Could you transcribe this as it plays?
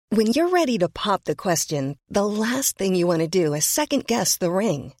When you're ready to pop the question, the last thing you want to do is second-guess the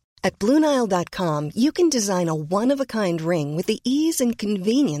ring. At BlueNile.com, you can design a one-of-a-kind ring with the ease and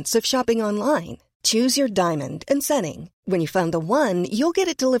convenience of shopping online. Choose your diamond and setting. When you find the one, you'll get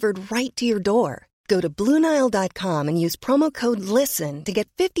it delivered right to your door. Go to BlueNile.com and use promo code LISTEN to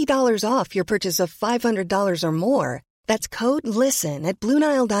get $50 off your purchase of $500 or more. That's code LISTEN at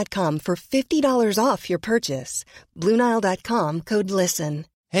BlueNile.com for $50 off your purchase. BlueNile.com, code LISTEN.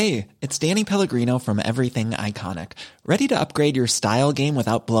 Hey, it's Danny Pellegrino from Everything Iconic. Ready to upgrade your style game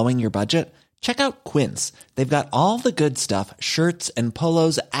without blowing your budget? Check out Quince. They've got all the good stuff, shirts and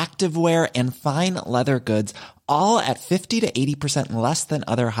polos, activewear, and fine leather goods, all at 50 to 80% less than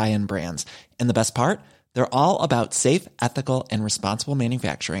other high-end brands. And the best part? They're all about safe, ethical, and responsible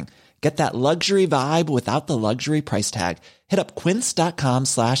manufacturing. Get that luxury vibe without the luxury price tag. Hit up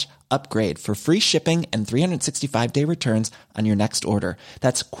quince.com/upgrade for free shipping and 365-day returns on your next order.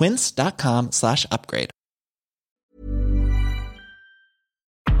 That's quince.com/upgrade.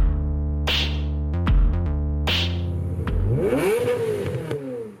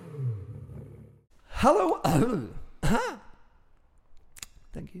 Hello.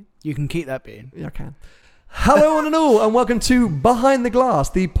 Thank you. You can keep that bit in. Yeah, I can. Hello one and all, and welcome to Behind the Glass,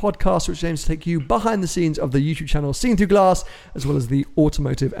 the podcast which aims to take you behind the scenes of the YouTube channel Seen Through Glass, as well as the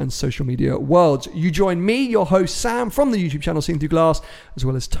automotive and social media worlds. You join me, your host Sam, from the YouTube channel Seen Through Glass, as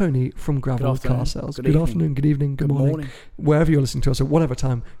well as Tony from Gravelwood Car Sales. Good afternoon, good evening, good morning. Wherever you're listening to us, at whatever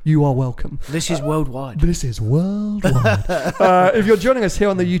time, you are welcome. This is worldwide. This is worldwide. If you're joining us here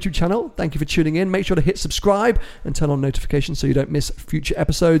on the YouTube channel, thank you for tuning in. Make sure to hit subscribe and turn on notifications so you don't miss future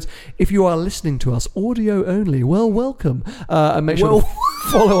episodes. If you are listening to us audio only, well, welcome. And make sure to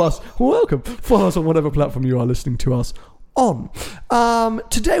follow us. Welcome. Follow us on whatever platform you are listening to us on.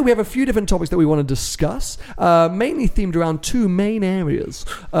 Today we have a few different topics that we want to discuss, mainly themed around two main areas.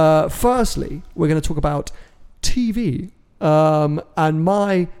 Firstly, we're going to talk about TV and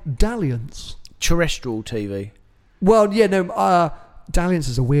my dalliance. Terrestrial TV. Well, yeah, no, dalliance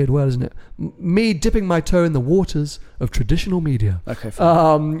is a weird word, isn't it? Me dipping my toe in the waters of traditional media. Okay,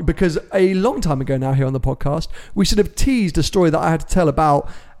 fine. Because a long time ago now here on the podcast, we sort of teased a story that I had to tell about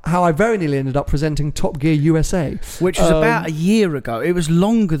how I very nearly ended up presenting Top Gear USA. Which was about a year ago. It was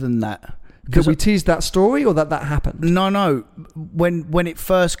longer than that. Did we tease that story or that happened? No. When it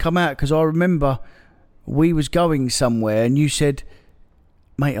first come out, because I remember we was going somewhere and you said,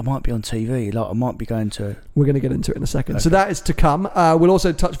 mate, I might be on TV. Like, I might be going to... We're going to get into it in a second. Okay. So that is to come. We'll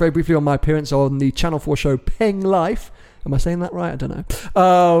also touch very briefly on my appearance on the Channel 4 show Peng Life. Am I saying that right? I don't know.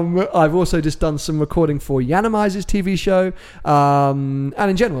 I've also just done some recording for Yanamiz's TV show. And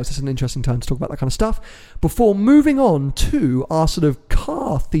in general, it's just an interesting time to talk about that kind of stuff. Before moving on to our sort of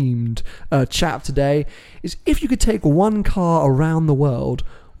car-themed chat today, is if you could take one car around the world,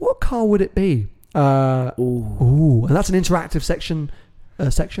 what car would it be? Ooh. And that's an interactive section.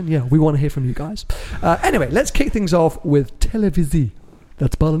 Yeah, we want to hear from you guys. Anyway, let's kick things off with Televisi.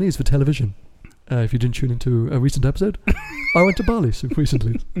 That's Balinese for television. If you didn't tune into a recent episode, I went to Bali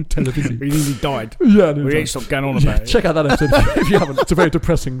recently. Televisi. We nearly died. Yeah, we ain't stopped going on about it. Check out that episode if you haven't. It's a very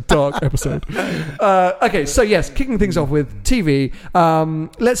depressing, dark episode. Okay, so yes, kicking things off with TV.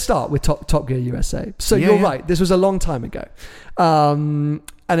 Let's start with Top Gear USA. So you're right. This was a long time ago. And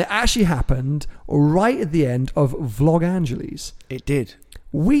it actually happened right at the end of Vlog Angeles. It did.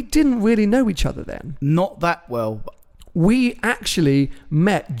 We didn't really know each other then. Not that well. We actually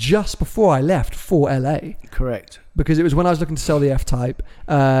met just before I left for LA. Correct. Because it was when I was looking to sell the F-Type.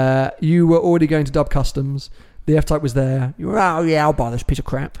 You were already going to Dub Customs. The F-Type was there. You were, oh yeah, I'll buy this piece of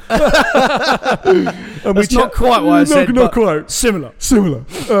crap. That's not quite what I said, not quite. Similar.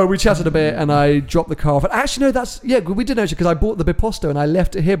 We chatted a bit and I dropped the car off. And actually, no, we did know because I bought the Biposto and I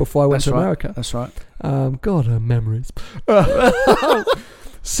left it here before I went to America. That's right. God, memories.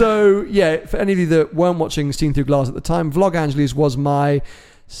 So, yeah, for any of you that weren't watching Seen Through Glass at the time, Vlog Angeles was my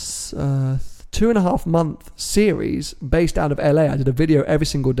 2.5 month series based out of LA. I did a video every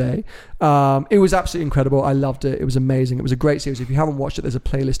single day. It was absolutely incredible. I loved it. It was amazing. It was a great series. If you haven't watched it, there's a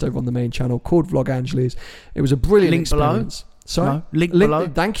playlist over on the main channel called Vlog Angeles. It was a brilliant experience. Below? Sorry? No, link below.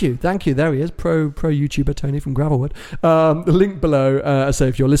 Thank you. There he is. Pro YouTuber Tony from Gravelwood. The link below. So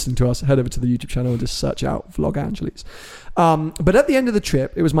if you're listening to us, head over to the YouTube channel and just search out Vlog Angeles. But at the end of the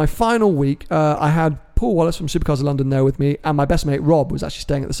trip, it was my final week. I had Paul Wallace from Supercars of London there with me, and my best mate Rob was actually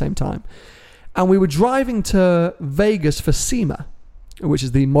staying at the same time. And we were driving to Vegas for SEMA, which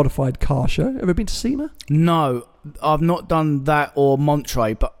is the modified car show. Ever been to SEMA? No, I've not done that or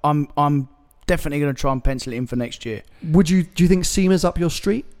Monterey, but I'm definitely going to try and pencil it in for next year. Do you think SEMA's up your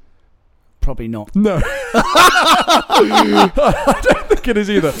street? Probably not. No. I don't think think it is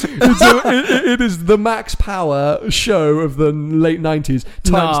either. It is the Max Power show of the late 90s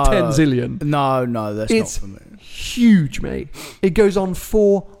times 10 zillion. No, that's not for me. Huge, mate. It goes on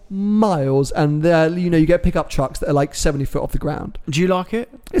for miles, and you get pickup trucks that are like 70 foot off the ground. Do you like it?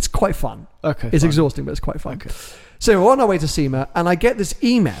 It's quite fun. Okay. It's fine. exhausting, but it's quite fun. Okay. So we're on our way to SEMA, and I get this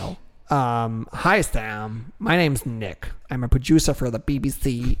email. Hi Sam, my name's Nick. I'm a producer for the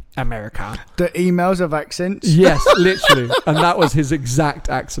BBC America. The emails have accents? Yes, literally. And that was his exact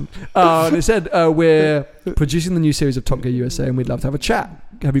accent. And it said, we're producing the new series of Top Gear USA and we'd love to have a chat.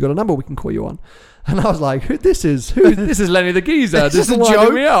 Have you got a number we can call you on? And I was like, this is Lenny the Geezer. This is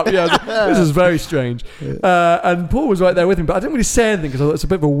winding me up. Yeah, this is very strange. And Paul was right there with me, but I didn't really say anything because I thought it's a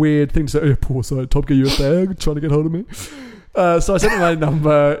bit of a weird thing to say. Paul, sorry, Top Gear USA, trying to get hold of me. So I sent him my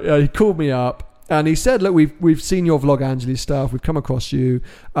number. He called me up. And he said, look, we've seen your Vlog Angeles stuff. We've come across you.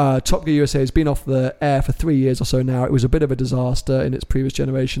 Top Gear USA has been off the air for 3 years or so now. It was a bit of a disaster in its previous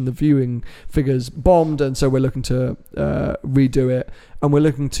generation. The viewing figures bombed, and so we're looking to redo it. And we're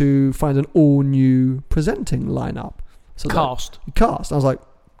looking to find an all-new presenting lineup. So Cast. And I was like,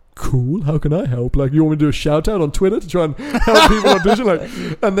 cool, how can I help? Like, you want me to do a shout out on Twitter to try and help people audition?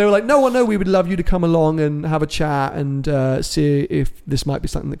 And they were like, no, we would love you to come along and have a chat and see if this might be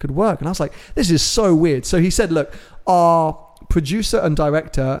something that could work. And I was like, this is so weird. So he said, look, our producer and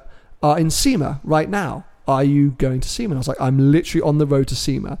director are in SEMA right now. Are you going to SEMA? And I was like, I'm literally on the road to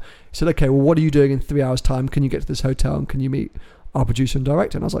SEMA. He said, okay, well, what are you doing in 3 hours time? Can you get to this hotel and can you meet our producer and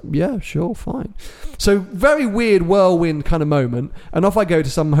director? And I was like, yeah, sure, fine. So very weird whirlwind kind of moment. And off I go to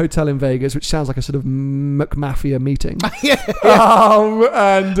some hotel in Vegas, which sounds like a sort of McMafia meeting.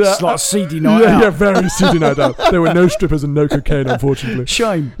 It's like a seedy night out. Yeah, very seedy night out. There were no strippers and no cocaine, unfortunately.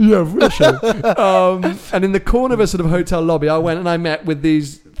 Shame. Yeah, real shame. And in the corner of a sort of hotel lobby, I went and I met with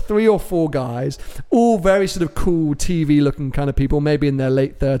these 3 or 4 guys, all very sort of cool TV looking kind of people, maybe in their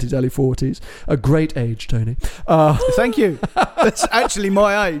late 30s, early 40s. A great age, Tony. Thank you. That's actually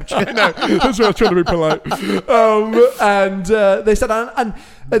my age. I know. That's why I was trying to be polite. They said, and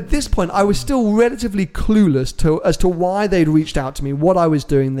at this point, I was still relatively clueless as to why they'd reached out to me, what I was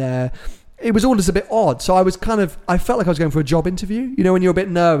doing there. It was all just a bit odd. So I felt like I was going for a job interview. You know, when you're a bit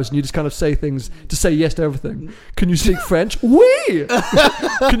nervous and you just kind of say things to say yes to everything. Can you speak French? Oui!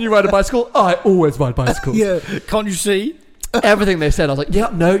 Can you ride a bicycle? I always ride bicycles. Yeah. Can't you see? Everything they said, I was like,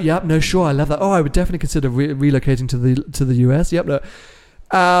 yep, no, sure, I love that. Oh, I would definitely consider relocating to the US. Yep, no.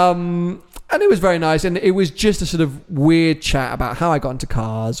 And it was very nice, and it was just a sort of weird chat about how I got into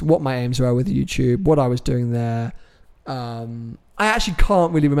cars, what my aims were with YouTube, what I was doing there. I actually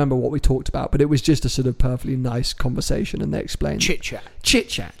can't really remember what we talked about, but it was just a sort of perfectly nice conversation, and they explained chit chat,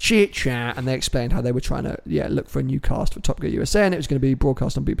 and they explained how they were trying to look for a new cast for Top Gear USA, and it was going to be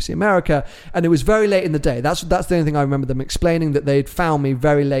broadcast on BBC America, and it was very late in the day. That's the only thing I remember them explaining, that they'd found me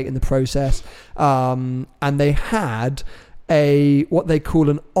very late in the process, and they had what they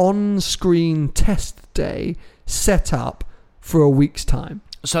call an on-screen test day set up for a week's time.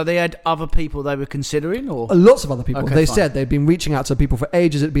 So they had other people they were considering, or lots of other people. Okay, they fine. said they'd been reaching out to people for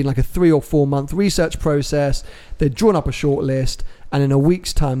ages. It'd been like a 3 or 4 month research process. They'd drawn up a short list, and in a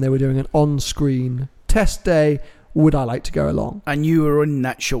week's time they were doing an on-screen test day. Would I like to go along? And you were in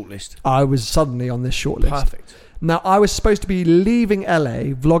that shortlist. I was suddenly on this shortlist. Perfect. Now I was supposed to be leaving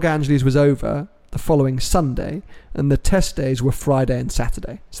LA. Vlog Angeles was over the following Sunday, and the test days were Friday and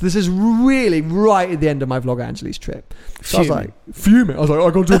Saturday. So this is really right at the end of my Vlog Angeles trip. So I was like, fuming. I was like, I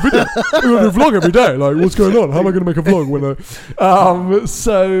got to do a video. I got to do a vlog every day. Like, what's going on? How am I going to make a vlog when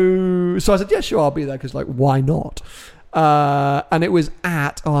So I said, yeah, sure, I'll be there, because why not? And it was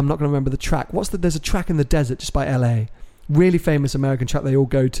at, I'm not going to remember the track. There's a track in the desert just by LA. Really famous American track they all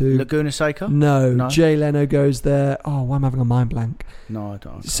go to. Laguna Seca? No. Jay Leno goes there. Oh, why am I having a mind blank? No, I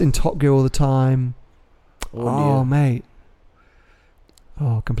don't. It's in Top Gear all the time. Oh, mate.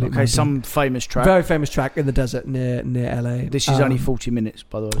 Oh, completely. Okay, some famous track. Very famous track in the desert near LA. This is only 40 minutes,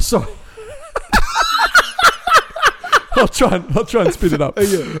 by the way. Sorry. I'll try and speed it up.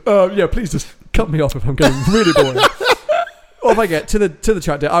 Yeah, please just cut me off if I'm getting really boring. Off I get to the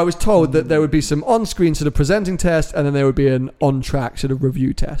track day. I was told that there would be some on-screen sort of presenting test, and then there would be an on-track sort of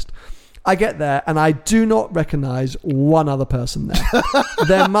review test. I get there, and I do not recognise one other person there.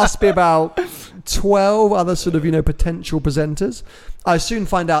 There must be about 12 other sort of, potential presenters. I soon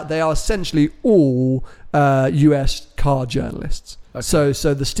find out they are essentially all US car journalists. Okay.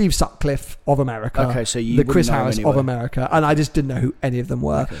 So the Steve Sutcliffe of America, okay, so you the Chris know Harris anyway. of America, and I just didn't know who any of them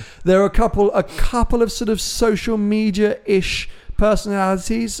were. Okay. There are a couple of sort of social media-ish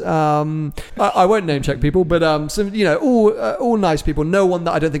personalities. I won't name check people, but some all nice people. No one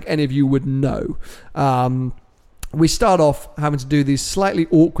that I don't think any of you would know. we start off having to do these slightly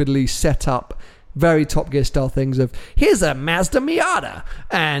awkwardly set up, very Top Gear style things of, here's a Mazda Miata,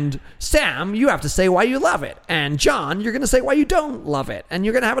 and Sam, you have to say why you love it, and John, you're going to say why you don't love it, and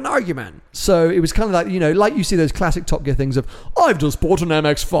you're going to have an argument. So it was kind of like, you know, like you see those classic Top Gear things of, I've just bought an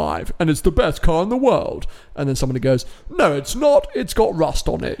MX-5 and it's the best car in the world, and then somebody goes, no, it's not, it's got rust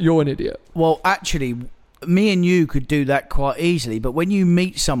on it, you're an idiot. Well, actually, me and you could do that quite easily, but when you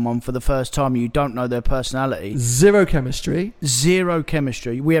meet someone for the first time, you don't know their personality. Zero chemistry.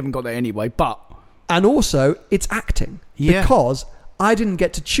 We haven't got that anyway, but... And also, it's acting. Yeah. Because I didn't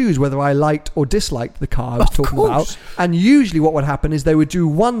get to choose whether I liked or disliked the car I was talking course. about. And usually what would happen is they would do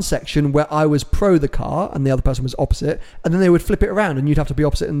one section where I was pro the car and the other person was opposite, and then they would flip it around and you'd have to be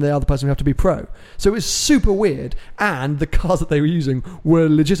opposite and the other person would have to be pro. So it was super weird. And the cars that they were using were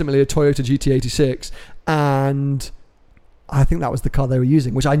legitimately a Toyota GT86, and I think that was the car they were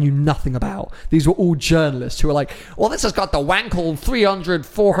using, which I knew nothing about. These were all journalists who were like, well, this has got the Wankel 300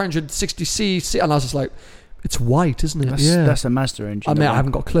 460C, and I was just like, it's white, isn't it? That's a Mazda engine. I mean, I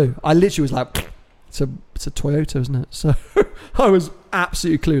haven't got a clue. I literally was like, it's a Toyota, isn't it? So I was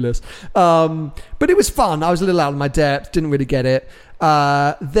absolutely clueless. But it was fun. I was a little out of my depth, didn't really get it.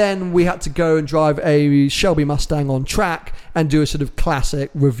 Then we had to go and drive a Shelby Mustang on track and do a sort of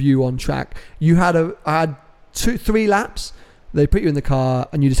classic review on track. I had 3 laps. They put you in the car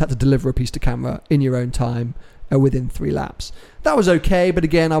and you just had to deliver a piece to camera in your own time within 3 laps. That was okay, but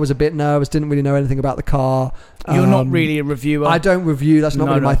again, I was a bit nervous, didn't really know anything about the car. You're not really a reviewer. I don't review, that's not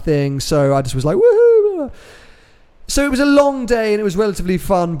really my thing, so I just was like, woohoo! So it was a long day and it was relatively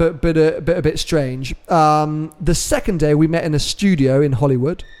fun, but a bit strange. The second day we met in a studio in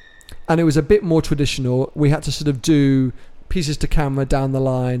Hollywood, and it was a bit more traditional. We had to sort of do pieces to camera down the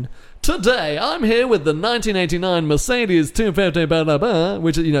line. Today, I'm here with the 1989 Mercedes 250, blah, blah, blah,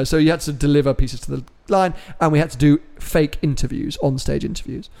 which, you know, so you had to deliver pieces to the line, and we had to do fake interviews, on-stage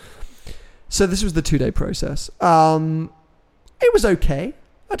interviews. So this was the 2-day process. It was okay.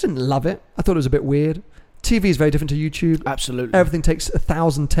 I didn't love it. I thought it was a bit weird. TV is very different to YouTube. Absolutely. Everything takes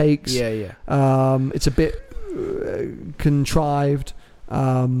 1,000 takes. Yeah. It's a bit contrived.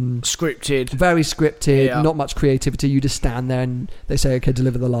 Scripted. Very scripted. Yeah. Not much creativity. You just stand there and they say, okay,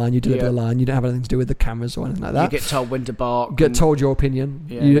 deliver the line. You deliver the line. You don't have anything to do with the cameras or anything like that. You get told when to bark. Get told your opinion.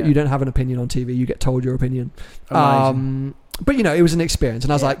 You don't have an opinion on TV. You get told your opinion. Amazing. But, you know, it was an experience.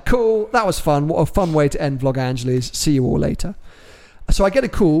 And I was like, cool, that was fun. What a fun way to end Vlog Angeles. See you all later. So I get a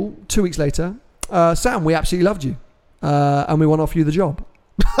call 2 weeks later. Sam, we absolutely loved you. And we want to offer you the job.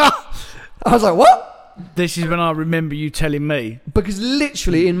 I was like, what? This is when I remember you telling me. Because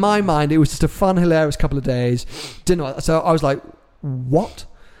literally, in my mind, it was just a fun, hilarious couple of days. So I was like, what?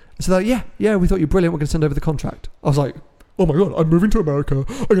 So they're like, yeah, we thought you were brilliant. We're going to send over the contract. I was like, oh my God, I'm moving to America.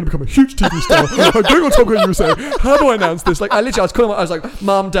 I'm going to become a huge TV star. I'm going on Top Gear USA. How do I announce this? Like, I was calling, I was like,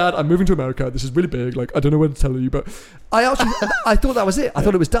 Mom, Dad, I'm moving to America. This is really big. Like, I don't know where to tell you, but I thought that was it. I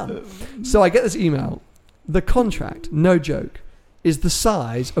thought it was done. So I get this email. The contract, no joke, is the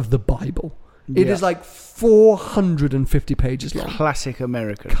size of the Bible. It is like 450 pages long. Classic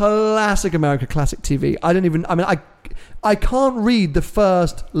American. Classic America, classic TV. I can't read the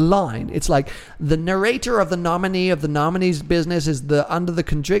first line. It's like, the narrator of the nominee's business is under the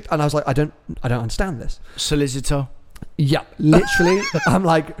convict. And I was like, I don't understand this. Solicitor. Yeah, literally. I'm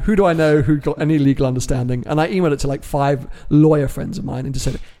like, who do I know who got any legal understanding? And I emailed it to like 5 lawyer friends of mine and just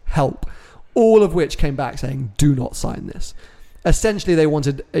said, help. All of which came back saying, do not sign this. Essentially, they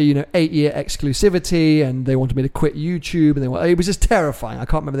wanted a 8-year exclusivity, and they wanted me to quit YouTube, and it was just terrifying. I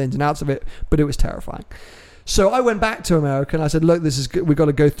can't remember the ins and outs of it, but it was terrifying. So I went back to America and I said, look, this is good. We've got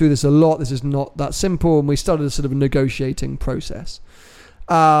to go through this a lot. This is not that simple. And we started a sort of negotiating process.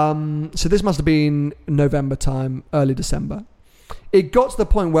 So this must have been November time, early December. It got to the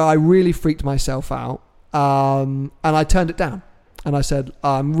point where I really freaked myself out, and I turned it down. And I said,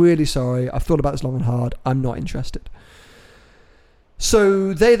 I'm really sorry. I've thought about this long and hard. I'm not interested.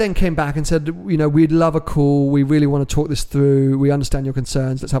 So they then came back and said, we'd love a call. We really want to talk this through. We understand your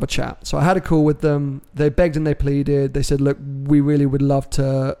concerns. Let's have a chat. So I had a call with them. They begged and they pleaded. They said, look, we really would love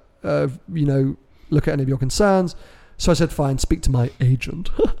to, look at any of your concerns. So I said, fine, speak to my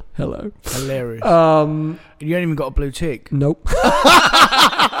agent. Hello. Hilarious. You ain't even got a blue tick. Nope.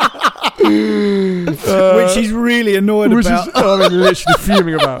 Which he's really annoyed about. Literally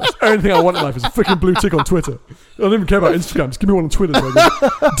fuming about. The only thing I want in life is a freaking blue tick on Twitter. I don't even care about Instagram. Just give me one on Twitter. So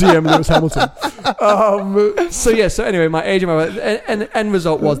DM Lewis Hamilton. So anyway, my agent, and end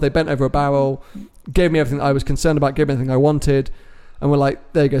result was they bent over a barrel, gave me everything I was concerned about, gave me everything I wanted, and we're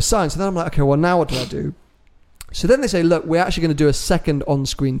like, there you go, sign. So then I'm like, okay, well, now what do I do? So then they say, look, we're actually going to do a second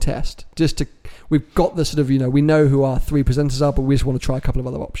on-screen test. we've got the sort of, we know who our 3 presenters are, but we just want to try a couple of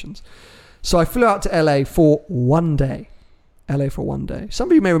other options. So I flew out to LA for 1 day. Some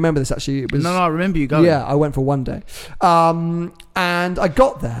of you may remember this, actually. It was, No, I remember you going. Yeah, I went for 1 day. And I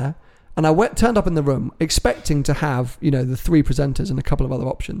got there, and I turned up in the room expecting to have, the 3 presenters and a couple of other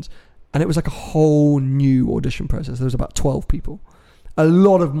options. And it was like a whole new audition process. There was about 12 people. A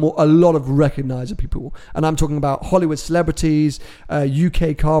lot of recognizable people. And I'm talking about Hollywood celebrities,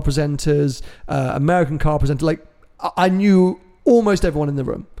 UK car presenters, American car presenters. Like, I knew almost everyone in the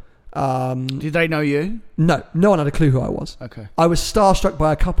room. Did they know you? No one had a clue who I was. Okay. I was starstruck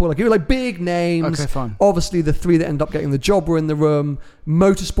by a couple, like, big names. Okay, fine. Obviously, the 3 that ended up getting the job were in the room.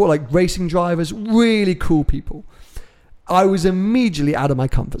 Motorsport, like racing drivers, really cool people. I was immediately out of my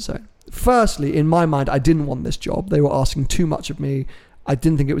comfort zone. Firstly, in my mind, I didn't want this job. They were asking too much of me. I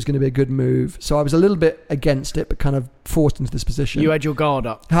didn't think it was going to be a good move. So I was a little bit against it, but kind of forced into this position. You had your guard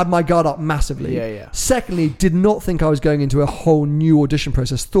up. Had my guard up massively. Yeah. Secondly, did not think I was going into a whole new audition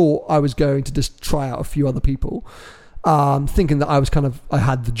process. Thought I was going to just try out a few other people. Thinking that I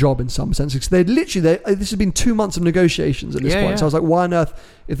had the job in some sense. Because this has been 2 months of negotiations at this point. Yeah. So I was like, why on earth,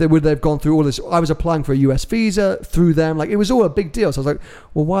 if they've gone through all this? I was applying for a US visa through them. Like, it was all a big deal. So I was like,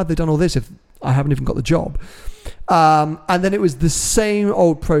 well, why have they done all this if I haven't even got the job? And then it was the same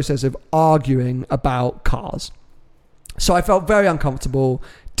old process of arguing about cars. So I felt very uncomfortable,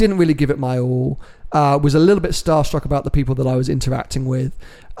 didn't really give it my all, was a little bit starstruck about the people that I was interacting with,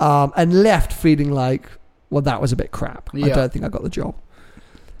 and left feeling like, well, that was a bit crap. Yeah. I don't think I got the job.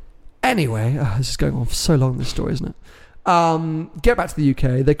 Anyway, this is going on for so long, this story, isn't it? Get back to the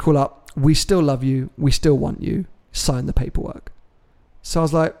UK. They call up, we still love you. We still want you. Sign the paperwork. So I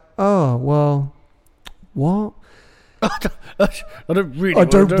was like, oh, well, what? I don't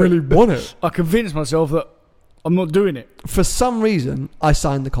really want it. I convinced myself that I'm not doing it. For some reason, I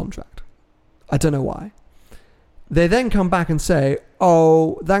signed the contract. I don't know why. They then come back and say,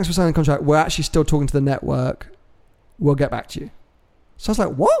 oh, thanks for signing the contract. We're actually still talking to the network. We'll get back to you. So I was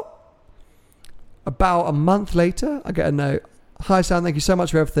like, what? About a month later, I get a note. Hi, Sam, thank you so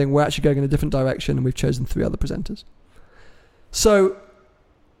much for everything. We're actually going in a different direction and we've chosen 3 other presenters. So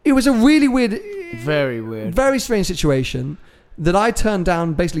it was a really weird, very weird, very strange situation that I turned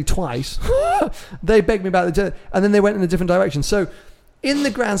down basically twice. They begged me about the, and then they went in a different direction. So in the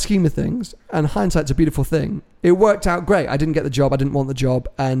grand scheme of things, and hindsight's a beautiful thing, it worked out great. I didn't get the job. I didn't want the job.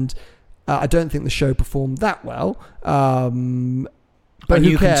 And I don't think the show performed that well. But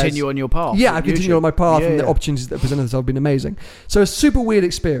you cares? Continue on your path. Yeah, I continue on my path, and the yeah. opportunities that presented themselves have been amazing. So a super weird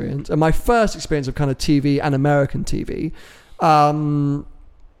experience, and my first experience of kind of TV and American TV.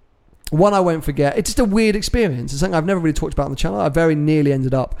 One I won't forget. It's just a weird experience. It's something I've never really talked about on the channel. I very nearly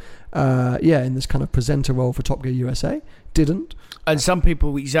ended up, in this kind of presenter role for Top Gear USA. Didn't. And some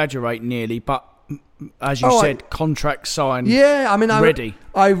people exaggerate nearly, but as you said, contract signed. Yeah, I mean, ready.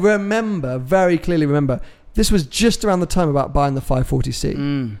 I very clearly remember. This was just around the time about buying the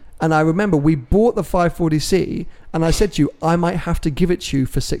 540C. And I remember we bought the 540C, and I said to you, I might have to give it to you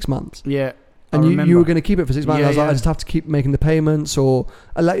for 6 months. Yeah. And you were going to keep it for 6 months. Yeah, I was like, I just have to keep making the payments, or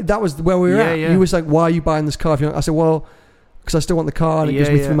like that was where we were at. Yeah. You was like, why are you buying this car? I said, well, because I still want the car, and it gives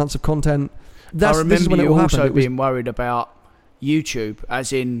me 3 months of content. I remember this is when you it will also happen. being worried about YouTube,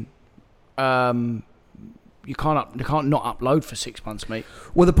 as in, you can't not upload for 6 months, mate.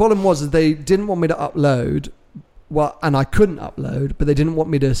 Well, the problem was that they didn't want me to upload, and I couldn't upload, but they didn't want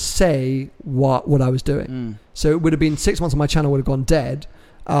me to say what I was doing. So it would have been 6 months, and my channel would have gone dead.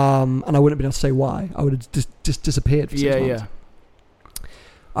 And I wouldn't have been able to say why. I would have just disappeared for 6 months. Yeah.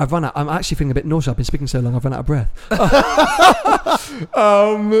 I've run out. I'm actually feeling a bit nauseous. I've been speaking so long, I've run out of breath.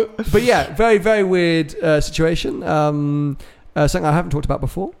 But yeah, very, very weird situation. Something I haven't talked about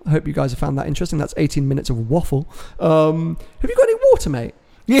before. I hope you guys have found that interesting. That's 18 minutes of waffle. Have you got any water, mate?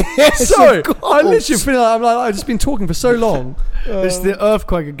 Yes, Sorry, I literally feel like I've just been talking for so long. It's the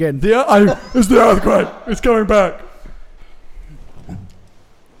earthquake again. It's the earthquake. It's coming back.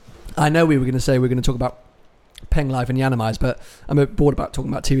 I know we were going to say we're going to talk about Peng Life and Yanamize, but I'm a bit bored about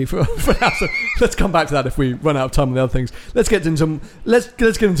talking about TV for now. So let's come back to that if we run out of time on the other things. Let's get into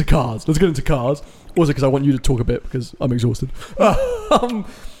cars. Let's get into cars. Also, because I want you to talk a bit because I'm exhausted.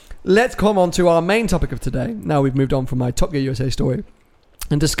 Let's come on to our main topic of today. Now we've moved on from my Top Gear USA story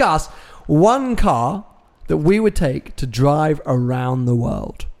and discuss one car that we would take to drive around the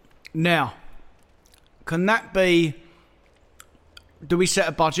world. Now, can that be? Do we set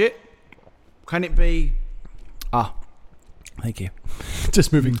a budget? Can it be? Thank you.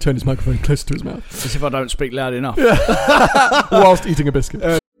 Just moving, turn his microphone closer to his mouth. As if I don't speak loud enough. Whilst eating a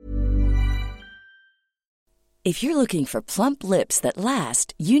biscuit. If you're looking for plump lips that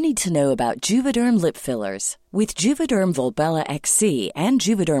last, you need to know about Juvederm lip fillers. With Juvederm Volbella XC and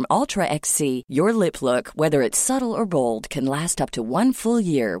Juvederm Ultra XC, your lip look, whether it's subtle or bold, can last up to 1 full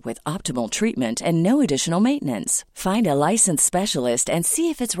year with optimal treatment and no additional maintenance. Find a licensed specialist and see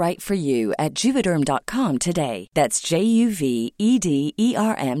if it's right for you at Juvederm.com today. That's JUVEDERM.com.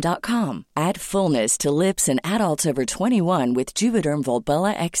 Add fullness to lips in adults over 21 with Juvederm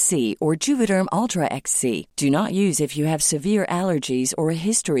Volbella XC or Juvederm Ultra XC. Do not use if you have severe allergies or a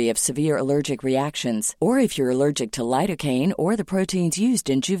history of severe allergic reactions, or if you're allergic to lidocaine or the proteins used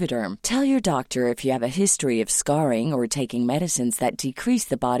in Juvederm. Tell your doctor if you have a history of scarring or taking medicines that decrease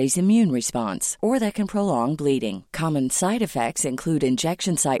the body's immune response or that can prolong bleeding. Common side effects include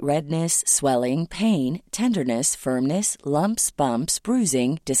injection site redness, swelling, pain, tenderness, firmness, lumps, bumps,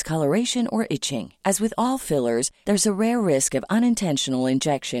 bruising, discoloration, or itching. As with all fillers, there's a rare risk of unintentional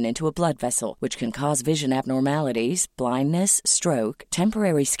injection into a blood vessel, which can cause vision abnormalities, blindness, stroke,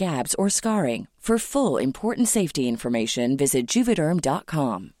 temporary scabs, or scarring. For full, important safety information, visit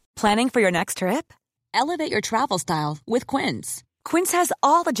Juvederm.com. Planning for your next trip? Elevate your travel style with Quince. Quince has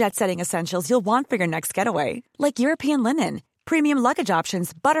all the jet-setting essentials you'll want for your next getaway, like European linen, premium luggage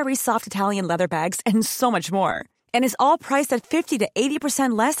options, buttery soft Italian leather bags, and so much more. And is all priced at 50 to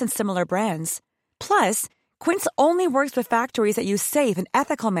 80% less than similar brands. Plus, Quince only works with factories that use safe and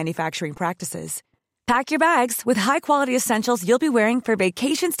ethical manufacturing practices. Pack your bags with high-quality essentials you'll be wearing for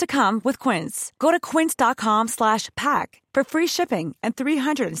vacations to come with Quince. Go to quince.com/pack for free shipping and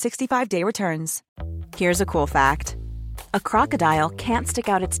 365-day returns. Here's a cool fact. A crocodile can't stick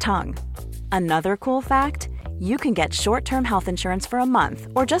out its tongue. Another cool fact, you can get short-term health insurance for a month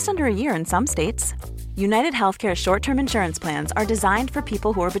or just under a year in some states. United Healthcare short-term insurance plans are designed for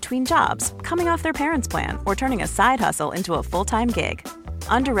people who are between jobs, coming off their parents' plan, or turning a side hustle into a full-time gig.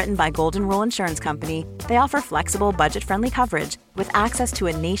 Underwritten by Golden Rule Insurance Company, they offer flexible, budget-friendly coverage with access to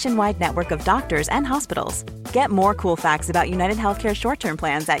a nationwide network of doctors and hospitals. Get more cool facts about United Healthcare short-term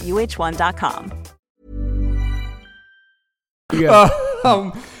plans at uh1.com. Yeah.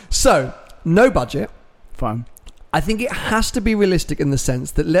 So, no budget. Fine. I think it has to be realistic in the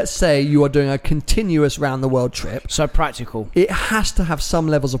sense that, let's say you are doing a continuous round-the-world trip. So practical. It has to have some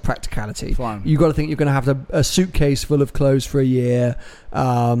levels of practicality. Fine. You've got to think you're going to have a suitcase full of clothes for a year.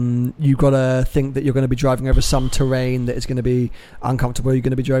 You've got to think that you're going to be driving over some terrain that is going to be uncomfortable. You're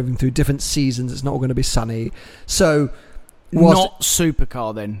going to be driving through different seasons. It's not all going to be sunny. So, not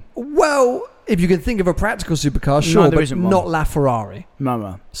supercar then? Well, if you can think of a practical supercar, sure, there but isn't one. not LaFerrari.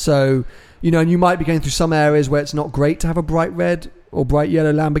 No. So, and you might be going through some areas where it's not great to have a bright red or bright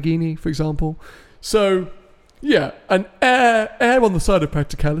yellow Lamborghini, for example. So, yeah, an air on the side of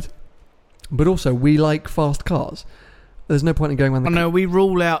practicality. But also, we like fast cars. There's no point in going around the... No, we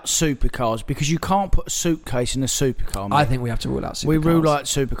rule out supercars because you can't put a suitcase in a supercar, mate. I think we have to rule out supercars. We rule out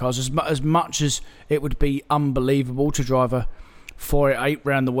supercars. As much as it would be unbelievable to drive a 488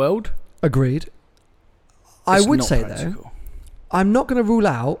 round the world. Agreed. I would say, though, I'm not going to rule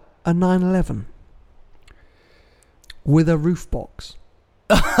out a 911 with a roof box.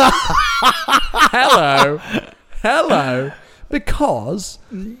 Hello. Because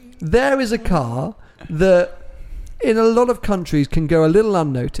there is a car that in a lot of countries can go a little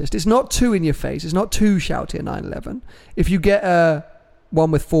unnoticed. It's not too in your face. It's not too shouty, a 911. If you get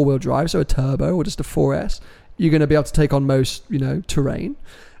one with four-wheel drive, so a turbo or just a 4S, you're going to be able to take on most, terrain.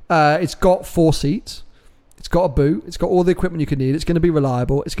 It's got 4 seats. It's got a boot. It's got all the equipment you can need. It's going to be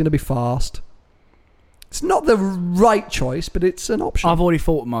reliable. It's going to be fast. It's not the right choice, but it's an option. I've already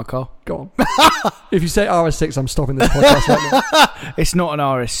thought of my car. Go on. If you say RS6, I'm stopping this podcast right now. It's not an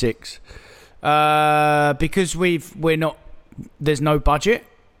RS6. Because there's no budget.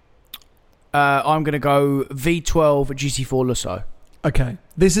 I'm going to go V12 GT4 Lusso. Okay.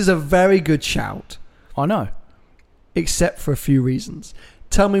 This is a very good shout. I know. Except for a few reasons.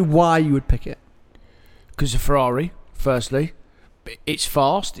 Tell me why you would pick it. Because of Ferrari, firstly. It's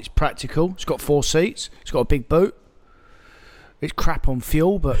fast, it's practical, it's got 4 seats, it's got a big boot. It's crap on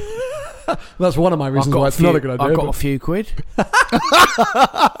fuel, but... That's one of my reasons why it's not a good idea. I've got a few quid.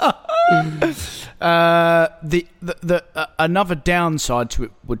 Another downside to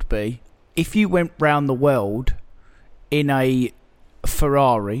it would be, if you went round the world in a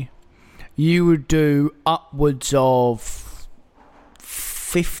Ferrari, you would do upwards of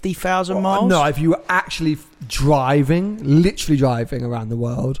 50,000 miles? No, if you were actually literally driving around the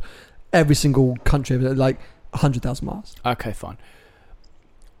world, every single country, like 100,000 miles. Okay, fine.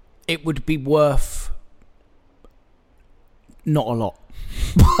 It would be worth not a lot.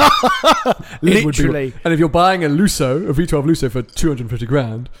 Literally. And if you're buying a V12 Lusso for 250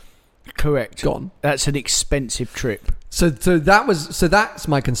 grand, Correct. Gone. That's an expensive trip. So that's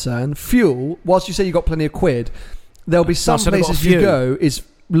my concern. Fuel. Whilst you say you got plenty of quid, there'll be some so they've got a places you few. go is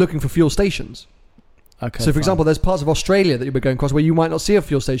looking for fuel stations. Okay. So, for example, there's parts of Australia that you'll be going across where you might not see a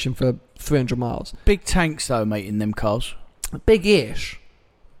fuel station for 300 miles. big tanks though, mate, in them cars, Big-ish,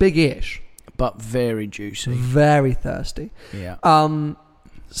 but very juicy. very thirsty. Yeah.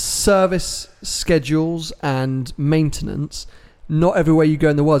 Service schedules and maintenance. Not everywhere you go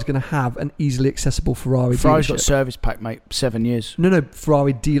in the world is going to have an easily accessible Ferrari Ferrari's dealership. got service pack, mate. 7 years. No,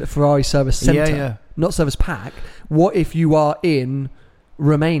 Ferrari service centre. Yeah. Not service pack. What if you are in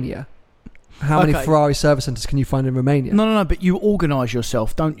Romania? How many Okay. Ferrari service centres can you find in Romania? No. But you organise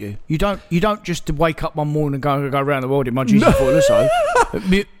yourself, don't you? You don't just wake up one morning and go around the world in my Jesus Fortnite.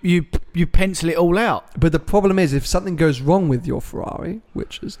 You pencil it all out. But the problem is, if something goes wrong with your Ferrari,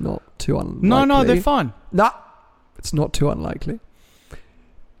 which is not too unlikely. No, they're fine. No, it's not too unlikely.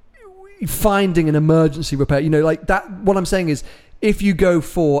 Finding an emergency repair, like that. What I'm saying is, if you go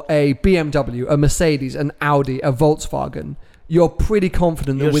for a BMW, a Mercedes, an Audi, a Volkswagen, you're pretty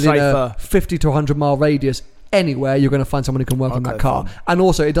confident that You're within safer. a 50 to 100 mile radius, anywhere, you're going to find someone who can work on that car. fine. And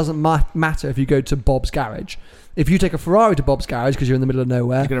also, it doesn't matter if you go to Bob's garage. If you take a Ferrari to Bob's garage because you're in the middle of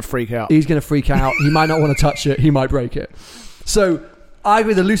nowhere, You're going to freak out. he's going to freak out. He might not want to touch it. He might break it. So I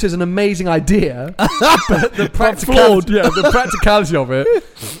agree that Lusso is an amazing idea, but the practicality of it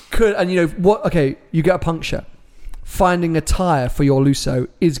could. And okay, you get a puncture. Finding a tyre for your Lusso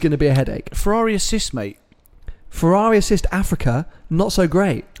is going to be a headache. Ferrari assist, mate. Ferrari Assist Africa, not so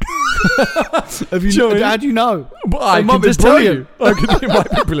great. Have you? How do you know? But I can just tell you. It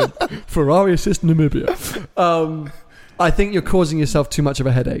might be brilliant. Ferrari Assist Namibia. I think you're causing yourself too much of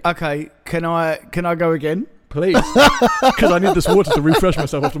a headache. Okay, can I go again? Please. Because I need this water to refresh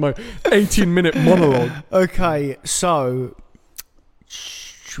myself after my 18-minute monologue. Okay, so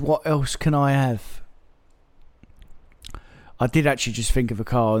what else can I have? I did actually just think of a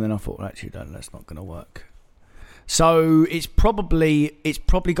car, and then I thought, actually, no, that's not going to work. So it's probably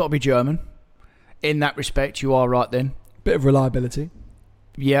got to be German. In that respect, you are right then. Bit of reliability.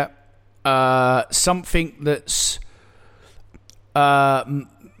 Yeah. Something that's not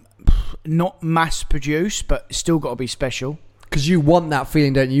mass produced, but still got to be special. Because you want that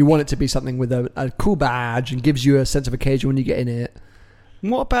feeling, don't you? You want it to be something with a cool badge and gives you a sense of occasion when you get in it.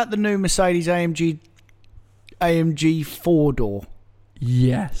 What about the new Mercedes AMG 4-door?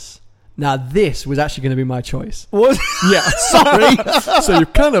 Yes. Now, this was actually going to be my choice. What? Yeah. Sorry. So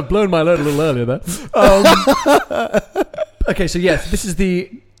you've kind of blown my load a little earlier there. Okay, so yes, this is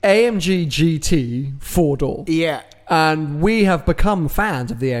the AMG GT 4-door. Yeah. And we have become fans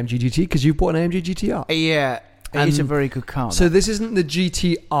of the AMG GT because you bought an AMG GTR. Yeah. It's a very good car. So this isn't the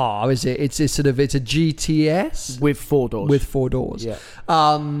GTR, is it? It's a GTS with 4 doors. with 4 doors. Yeah.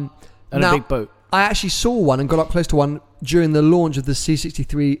 And And a big boot. I actually saw one and got up close to one during the launch of the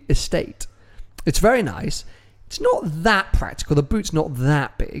C63 Estate. It's very nice. It's not that practical. The boot's not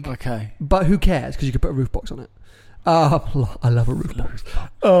that big. Okay. But who cares? Because you could put a roof box on it. I love a roof box.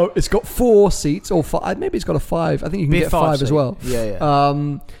 It's got 4 seats or 5. Maybe it's got a 5. I think you can get 5 as well.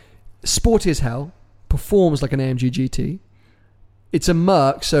 Yeah. Sporty as hell. Performs like an AMG GT. It's a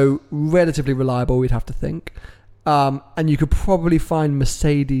Merc, so relatively reliable, we'd have to think. And you could probably find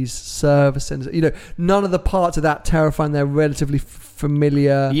Mercedes service centers. None of the parts of that terrifying. They're relatively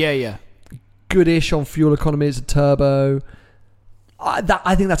familiar. Yeah. Goodish on fuel economy. It's a turbo.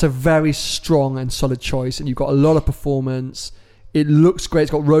 I think that's a very strong and solid choice. And you've got a lot of performance. It looks great.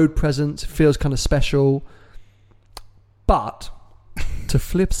 It's got road presence. It feels kind of special. But to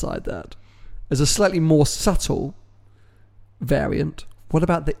flip side that, as a slightly more subtle variant, what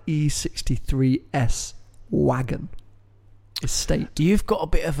about the E63S wagon estate? You've got a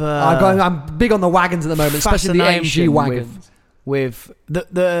bit of a... I'm big on the wagons at the moment, especially the AMG wagons. With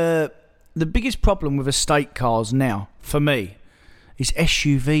the biggest problem with estate cars now, for me, is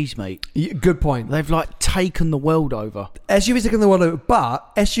SUVs, mate. Good point. They've taken the world over. SUVs taken the world over,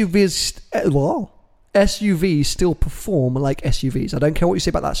 but SUVs still perform like SUVs. I don't care what you say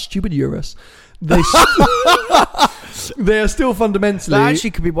about that stupid Urus. They are still fundamentally... That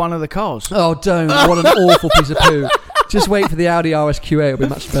actually could be one of the cars. Oh, don't. What an awful piece of poo. Just wait for the Audi RSQA. It'll be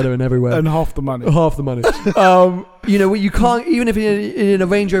much better in everywhere. And half the money. Half the money. You can't... Even if you're in a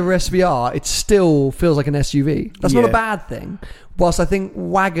Range Rover SVR, it still feels like an SUV. That's not a bad thing. Whilst I think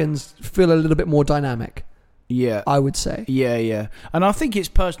wagons feel a little bit more dynamic. Yeah. I would say. Yeah. And I think it's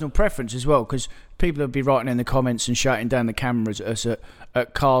personal preference as well, because people will be writing in the comments and shouting down the cameras at us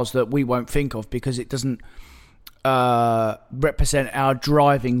at cars that we won't think of because it doesn't represent our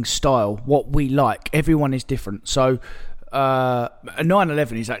driving style, what we like. Everyone is different. So a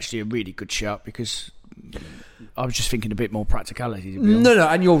 911 is actually a really good shout because I was just thinking a bit more practicality. No,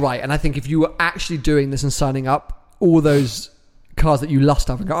 and you're right. And I think if you were actually doing this and signing up all those cars that you lust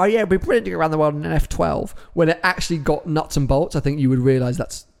after and go, oh yeah, we're brilliant to go around the world in an F12, when it actually got nuts and bolts, I think you would realise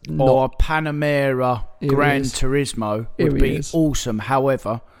that's not... Or a Panamera Gran Turismo would be awesome.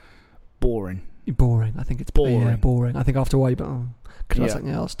 However, boring. Boring. I think it's boring. Yeah, boring. I think after a while, could have something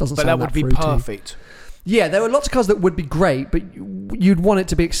else. Doesn't sound that would be fruity. Perfect. Yeah, there are lots of cars that would be great, but you'd want it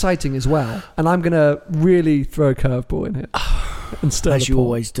to be exciting as well. And I'm going to really throw a curveball in here. And stir as you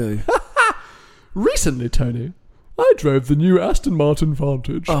always do. Recently, Tony, I drove the new Aston Martin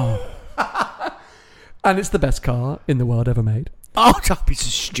Vantage. Oh. And it's the best car in the world ever made. Oh, that piece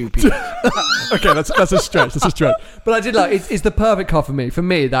of stupid. Okay, that's a stretch. That's a stretch. But I did like it's the perfect car for me. For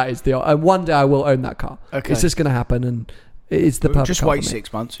me, that is the. And one day I will own that car. Okay, it's just going to happen, and it's the perfect. Just car wait for me.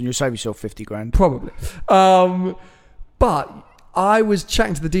 6 months, and you'll save yourself $50,000. Probably. But I was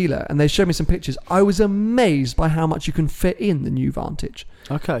chatting to the dealer, and they showed me some pictures. I was amazed by how much you can fit in the new Vantage.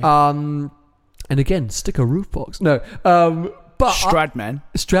 Okay. And again, stick a roof box. No. But Stradman.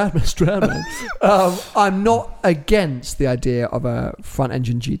 I'm not against the idea of a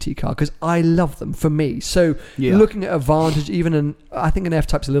front-engine GT car because I love them for me. So looking at a Vantage, even I think an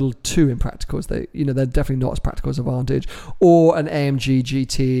F-Type's a little too impractical. They're definitely not as practical as a Vantage, or an AMG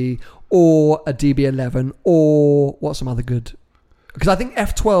GT, or a DB11, or what's some other good? Because I think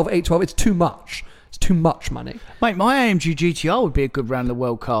F12, 812, it's too much. It's too much money. Mate, my AMG GTR would be a good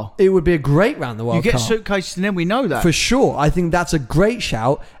round-the-world car. It would be a great round-the-world car. You get suitcases and then we know that. For sure. I think that's a great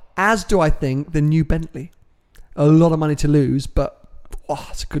shout, as do I think the new Bentley. A lot of money to lose, but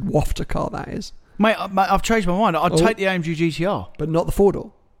it's a good wafter car, that is. Mate, I've changed my mind. I'd take the AMG GTR. But not the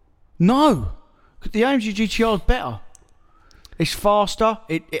 4-door? No. The AMG GTR is better. It's faster.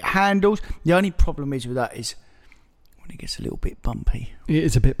 It handles. The only problem is with that is when it gets a little bit bumpy.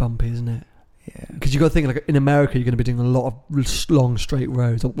 It's a bit bumpy, isn't it? Yeah, because you've got to think, like in America, you're going to be doing a lot of long straight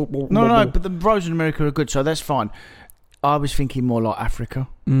roads. No, but the roads in America are good, so that's fine. I was thinking more like Africa.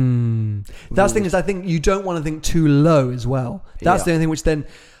 That's the thing is, I think you don't want to think too low as well. That's the only thing which then,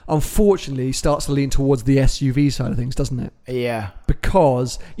 unfortunately, starts to lean towards the SUV side of things, doesn't it? Yeah.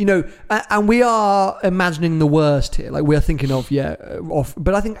 Because, and we are imagining the worst here. Like, we're thinking of,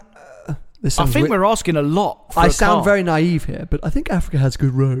 but I think... we're asking a lot for I a sound car. very naive here, but I think Africa has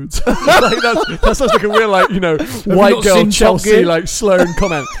good roads. That sounds like a real, white girl Chelsea, Sloan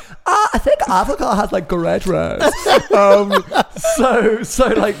comment. I think Africa has, great roads. I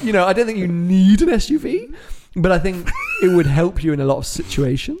don't think you need an SUV, but I think it would help you in a lot of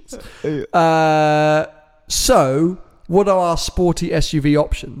situations. So, what are our sporty SUV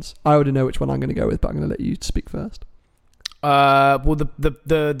options? I already know which one I'm going to go with, but I'm going to let you speak first. Well,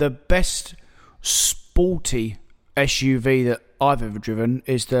 the best sporty SUV that I've ever driven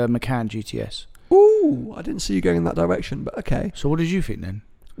is the Macan GTS. Ooh, I didn't see you going in that direction, but okay. So what did you think then?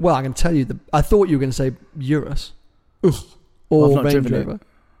 Well, I can tell you, I thought you were going to say Urus. Or Range Rover.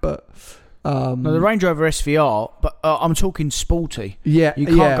 But... no, the Range Rover SVR, but I'm talking sporty. Yeah, you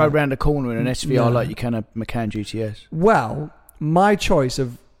can't go round a corner in an SVR like you can a Macan GTS. Well, my choice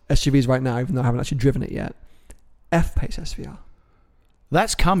of SUVs right now, even though I haven't actually driven it yet, F-Pace SVR.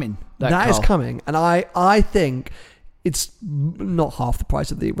 That's coming. That is coming, and I think it's not half the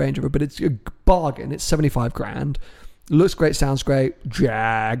price of the Range Rover, but it's a bargain. It's $75,000. Looks great, sounds great.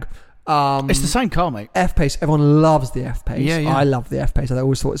 Jag. It's the same car, mate. F-Pace. Everyone loves the F-Pace. Yeah. I love the F-Pace. I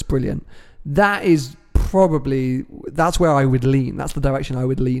always thought it's brilliant. That's where I would lean. That's the direction I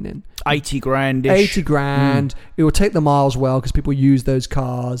would lean in. $80,000-ish. $80,000. It will take the miles well because people use those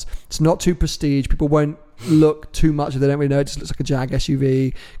cars. It's not too prestige. People won't look too much if they don't really know. It just looks like a Jag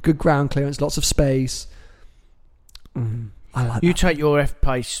SUV. Good ground clearance. Lots of space. I like that. You take your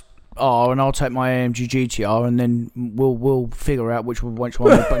F-Pace R and I'll take my AMG GTR, and then we'll figure out which is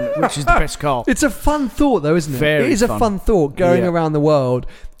the best car. It's a fun thought, though, isn't it? Very it is fun. A fun thought going around the world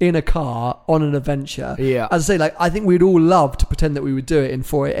in a car on an adventure. Yeah. As I say, I think we'd all love to pretend that we would do it in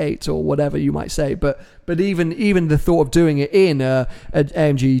 488 or whatever you might say, but even the thought of doing it in an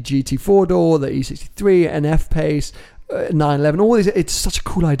AMG GT 4-door, the E63, an F-Pace, 911, all these, it's such a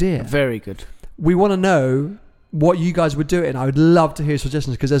cool idea. Very good. We want to know what you guys would do it, and I would love to hear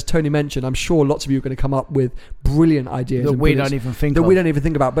suggestions, because as Tony mentioned, I'm sure lots of you are going to come up with brilliant ideas that we don't even think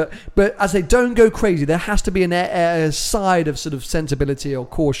about. But as they don't go crazy, there has to be a side of sort of sensibility or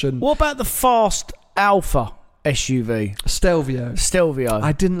caution. What about the fast Alpha SUV? Stelvio.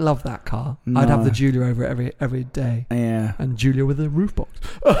 I didn't love that car. No. I'd have the Giulia over it every day. Yeah. And Giulia with a roof box.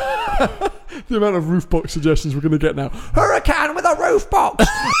 The amount of roof box suggestions we're going to get now. Hurricane with a roof box.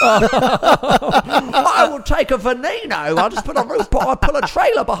 I will take a Veneno. I'll just put a roof box. I'll pull a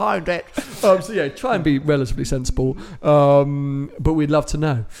trailer behind it. So yeah, try and be relatively sensible. But we'd love to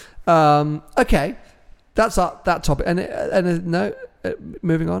know. Okay, that's that topic. And no,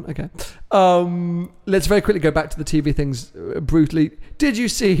 moving on. Okay. Let's very quickly go back to the TV things brutally. Did you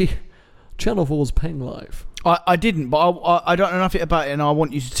see Channel 4's Peng Life? I didn't, but I don't know nothing about it, and I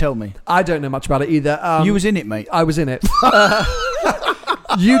want you to tell me. I don't know much about it either. You was in it, mate. I was in it.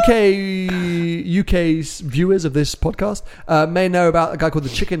 UK's viewers of this podcast may know about a guy called the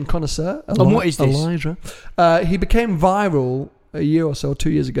Chicken Connoisseur. And what is this? Elijah. He became viral a year or so,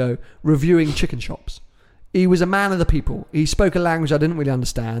 2 years ago, reviewing chicken shops. He was a man of the people. He spoke a language I didn't really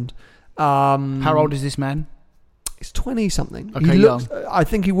understand. How old is this man? He's 20-something. Okay, young. I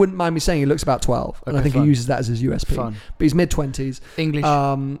think he wouldn't mind me saying he looks about 12. And I think he uses that as his USP. Fun. But he's mid-20s. English?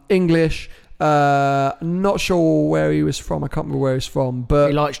 English. Not sure where he was from. I can't remember where he's from. But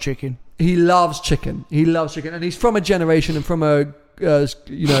he likes chicken. He loves chicken. And he's from a generation and from a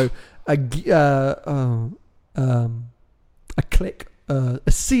clique.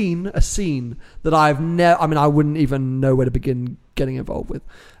 A scene that I've never... I mean, I wouldn't even know where to begin getting involved with.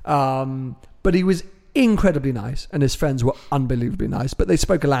 But he was incredibly nice, and his friends were unbelievably nice, but they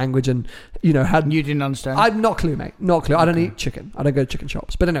spoke a language and, had... You didn't understand? I'm not clue, mate. Not clue. I don't eat chicken. I don't go to chicken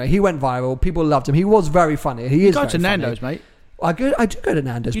shops. But anyway, he went viral. People loved him. He was very funny. He is very funny. You go to Nando's, mate? I do go to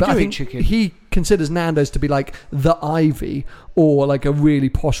Nando's, but I think chicken. He considers Nando's to be like the Ivy or like a really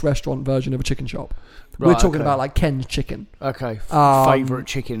posh restaurant version of a chicken shop. Right, we're talking about like Ken's Chicken. Okay. Favourite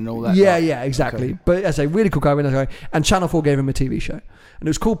chicken and all that. Yeah, exactly. Okay. But as a really cool guy, and Channel 4 gave him a TV show. And it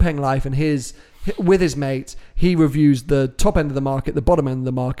was called Peng Life, and with his mates, he reviews the top end of the market, the bottom end of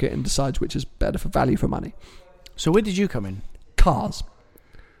the market, and decides which is better for value for money. So where did you come in? Cars.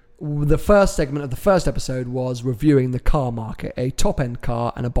 The first segment of the first episode was reviewing the car market, a top-end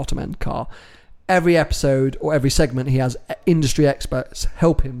car and a bottom-end car. Every episode or every segment, he has industry experts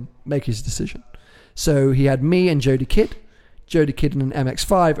help him make his decision. So he had me and Jody Kidd in an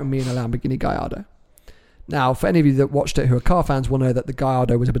MX-5 and me in a Lamborghini Gallardo. Now, for any of you that watched it who are car fans will know that the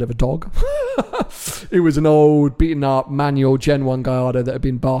Gallardo was a bit of a dog. It was an old, beaten-up, manual Gen 1 Gallardo that had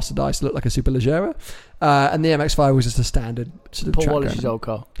been bastardised to look like a Superleggera. And the MX-5 was just a standard sort of Paul Walsh's old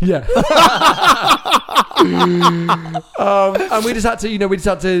car. Yeah. And we just had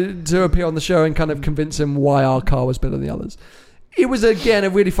to appear on the show and kind of convince him why our car was better than the others. It was, again, a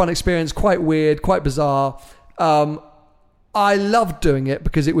really fun experience, quite weird, quite bizarre. I loved doing it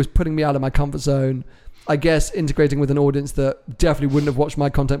because it was putting me out of my comfort zone. I guess integrating with an audience that definitely wouldn't have watched my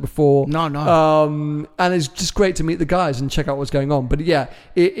content before. No. And it's just great to meet the guys and check out what's going on. But yeah,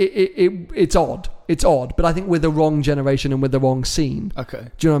 it's odd. It's odd, but I think with the wrong generation and with the wrong scene. Okay.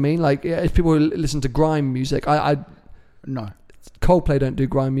 Do you know what I mean? Like, if people listen to grime music, No. Coldplay don't do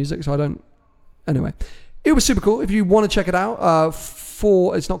grime music, so I don't... Anyway, it was super cool. If you want to check it out,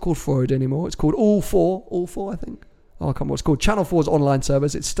 it's not called Freud anymore. It's called All 4, I think. Oh, I can't remember what it's called. Channel 4's online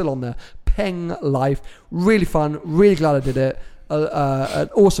service. It's still on there. Peng Life. Really fun. Really glad I did it. An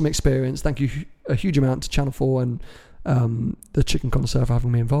awesome experience. Thank you a huge amount to Channel 4 and the Chicken Connoisseur for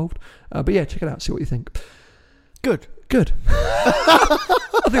having me involved. But yeah, check it out. See what you think. Good.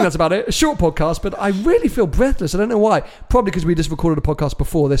 I think that's about it. A short podcast, but I really feel breathless. I don't know why. Probably because we just recorded a podcast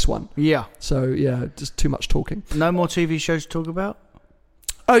before this one. Yeah. So yeah, just too much talking. No more TV shows to talk about?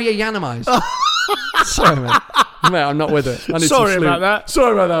 Oh yeah, Yanamize. Sorry, mate. Mate, I'm not with it. I need Sorry some sleep. about that.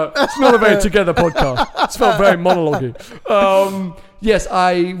 Sorry about that. It's not a very together podcast. It's felt very monologue-y. Yes,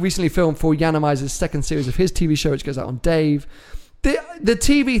 I recently filmed for Yanamize's second series of his TV show, which goes out on Dave. The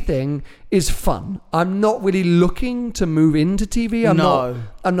TV thing is fun. I'm not really looking to move into TV.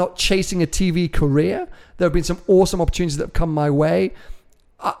 I'm not chasing a TV career. There have been some awesome opportunities that have come my way.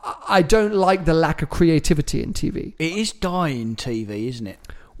 I don't like the lack of creativity in TV. It is dying TV, isn't it?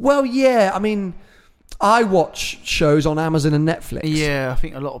 Well, yeah. I mean, I watch shows on Amazon and Netflix. Yeah, I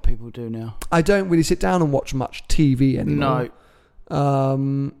think a lot of people do now. I don't really sit down and watch much TV anymore.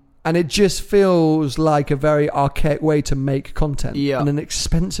 No. And it just feels like a very archaic way to make content. Yeah. And an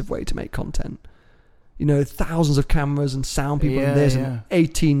expensive way to make content. You know, thousands of cameras and sound people and this and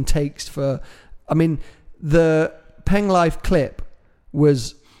 18 takes for... I mean, the Peng Life clip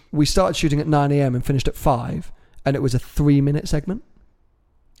was... We started shooting at 9 a.m. and finished at 5. And it was a 3-minute segment.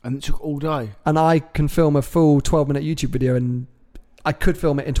 And it took all day. And I can film a full 12-minute YouTube video, and I could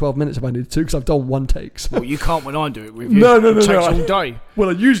film it in 12 minutes if I needed to, because I've done one takes. Well, you can't when I do it with you. No. It takes all day.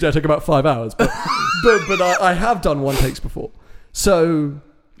 Well, usually I take about 5 hours, but I have done one takes before. So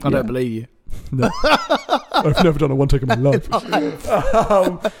I don't believe you. No. I've never done a one take in my life.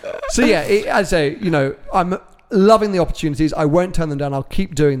 So yeah, I'd say, I'm loving the opportunities. I won't turn them down. I'll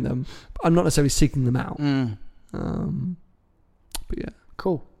keep doing them. I'm not necessarily seeking them out. But yeah.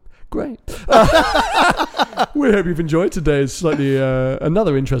 Cool. Great. We hope you've enjoyed today's slightly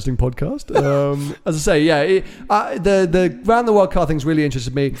another interesting podcast. As I say, the round the world car thing's really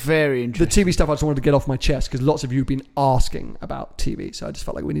interested me. Very interesting. The TV stuff I just wanted to get off my chest because lots of you have been asking about TV, so I just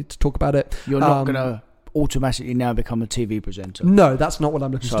felt like we need to talk about it. You're not going to automatically now become a TV presenter. No, that's not what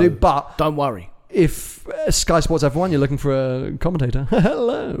I'm looking to do. But don't worry. If Sky Sports F1, you're looking for a commentator,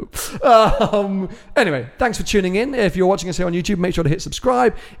 hello. Anyway, thanks for tuning in. If you're watching us here on YouTube, make sure to hit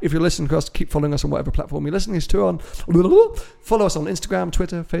subscribe. If you're listening to us, keep following us on whatever platform you're listening to on. Follow us on Instagram,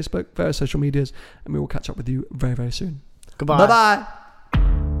 Twitter, Facebook, various social medias, and we will catch up with you very, very soon. Goodbye. Bye-bye.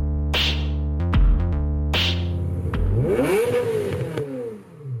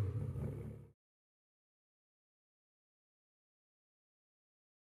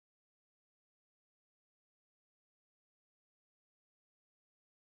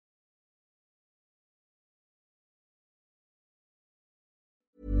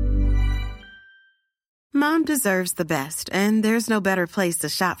 Mom deserves the best, and there's no better place to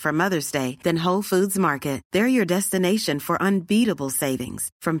shop for Mother's Day than Whole Foods Market. They're your destination for unbeatable savings,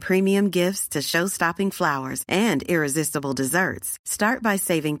 from premium gifts to show-stopping flowers and irresistible desserts. Start by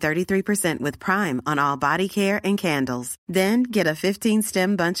saving 33% with Prime on all body care and candles. Then get a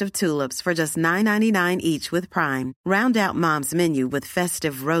 15-stem bunch of tulips for just $9.99 each with Prime. Round out Mom's menu with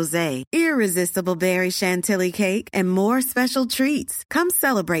festive rosé, irresistible berry chantilly cake, and more special treats. Come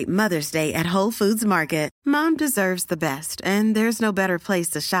celebrate Mother's Day at Whole Foods Market. Mom deserves the best, and there's no better place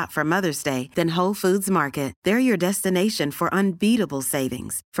to shop for Mother's Day than Whole Foods Market. They're your destination for unbeatable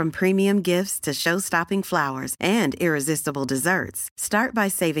savings, from premium gifts to show-stopping flowers and irresistible desserts. Start by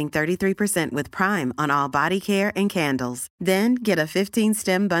saving 33% with Prime on all body care and candles. Then get a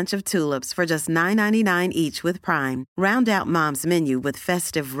 15-stem bunch of tulips for just $9.99 each with Prime. Round out Mom's menu with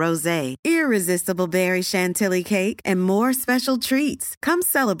festive rosé, irresistible berry chantilly cake, and more special treats. Come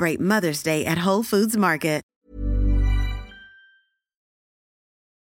celebrate Mother's Day at Whole Foods Market.